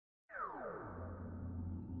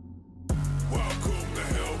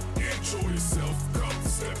Show yourself, come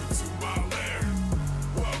step into my lair.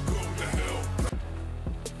 Welcome to hell.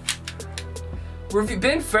 Where have you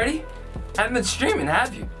been, Freddy? Haven't been streaming,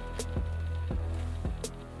 have you?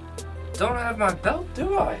 Don't have my belt,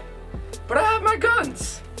 do I? But I have my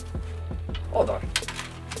guns. Hold on.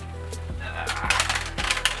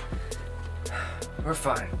 We're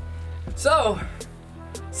fine. So,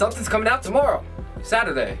 something's coming out tomorrow,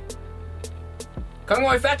 Saturday. Kung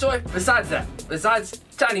Oi Fat Joy. Besides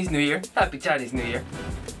Chinese New Year, Happy Chinese New Year.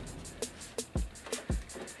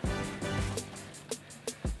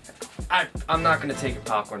 I'm not gonna take your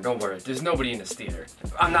popcorn, don't worry. There's nobody in this theater.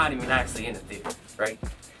 I'm not even actually in the theater, right?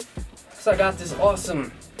 So I got this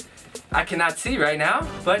awesome, I cannot see right now,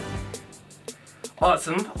 but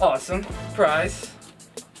awesome prize.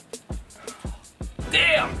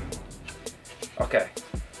 Damn! Okay.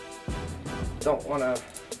 Don't wanna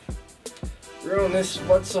ruin this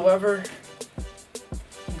whatsoever.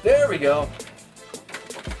 There we go.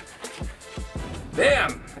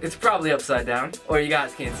 Bam! It's probably upside down, or you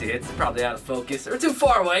guys can't see it. It's probably out of focus, or too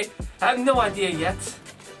far away. I have no idea yet.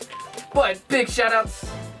 But big shoutouts.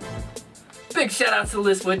 Big shoutouts to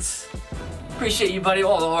Liswitz. Appreciate you, buddy,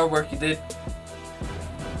 all the hard work you did.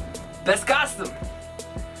 Best costume.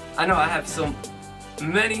 I know I have so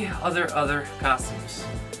many other costumes.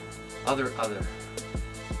 Other.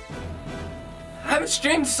 I haven't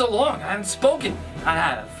streamed so long. I haven't spoken. I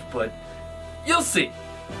have, but you'll see.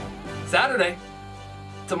 Saturday.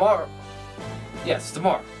 Tomorrow. Yes,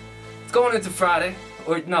 tomorrow. It's going into Friday.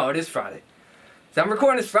 Or no, it is Friday. So I'm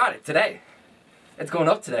recording this Friday, today. It's going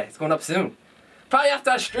up today. It's going up soon. Probably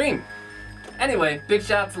after I stream. Anyway, big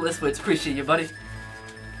shout out to Liswitz. Appreciate you, buddy.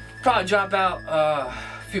 Probably drop out a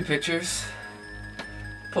few pictures.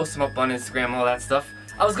 Post them up on Instagram, all that stuff.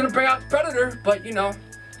 I was gonna bring out the Predator, but you know,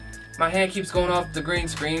 my hand keeps going off the green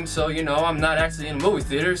screen, so you know, I'm not actually in a movie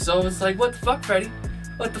theater, so it's like, what the fuck, Freddy?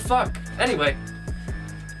 What the fuck? Anyway.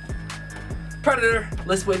 Predator,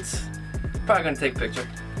 Liswitz, probably gonna take a picture.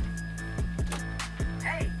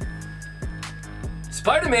 Hey.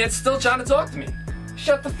 Spider-Man's still trying to talk to me.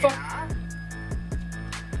 Shut the fuck.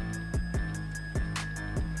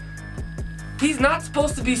 He's not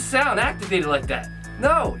supposed to be sound activated like that.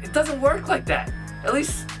 No, it doesn't work like that. At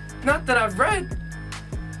least, not that I've read.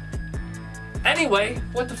 Anyway,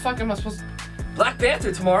 what the fuck am I supposed to... Black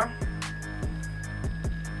Panther tomorrow.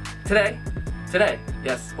 Today,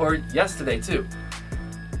 yes, or yesterday too.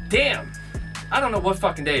 Damn, I don't know what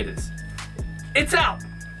fucking day it is. It's out,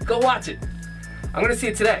 go watch it. I'm gonna see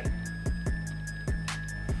it today.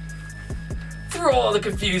 Through all the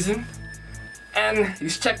confusion. And you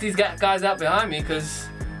should check these guys out behind me, because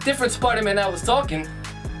different Spider-Man that was talking,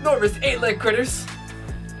 Norvis 8-Leg Critters,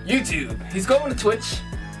 YouTube, he's going to Twitch.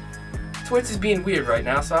 Twitch is being weird right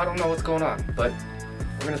now, so I don't know what's going on, but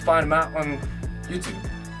we're gonna find him out on YouTube.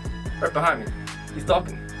 Right behind me. He's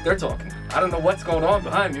talking. They're talking. I don't know what's going on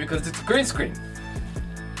behind me because it's a green screen.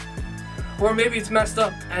 Or maybe it's messed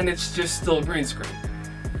up and it's just still a green screen.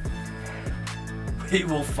 We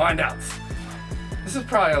will find out. This is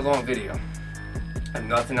probably a long video. I have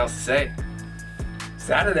nothing else to say.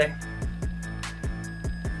 Saturday.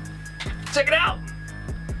 Check it out!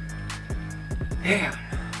 Damn.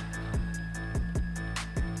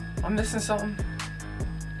 I'm missing something.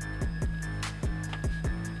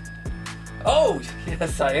 Oh,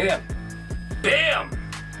 yes I am. Bam!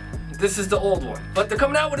 This is the old one, but they're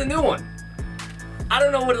coming out with a new one. I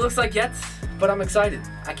don't know what it looks like yet, but I'm excited.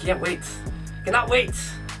 I can't wait. Cannot wait.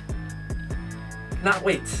 Cannot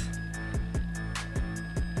wait.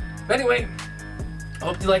 But anyway, I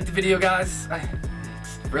hope you liked the video, guys.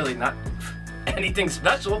 It's really not anything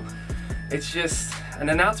special. It's just an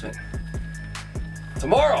announcement.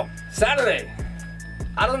 Tomorrow, Saturday.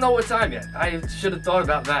 I don't know what time yet. I should have thought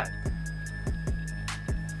about that.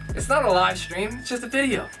 It's not a live stream, it's just a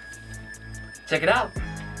video. Check it out.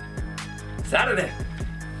 Saturday.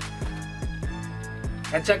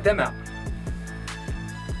 And check them out.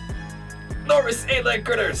 Norvis 8-Leg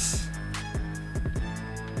Critters.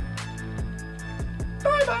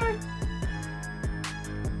 Bye bye.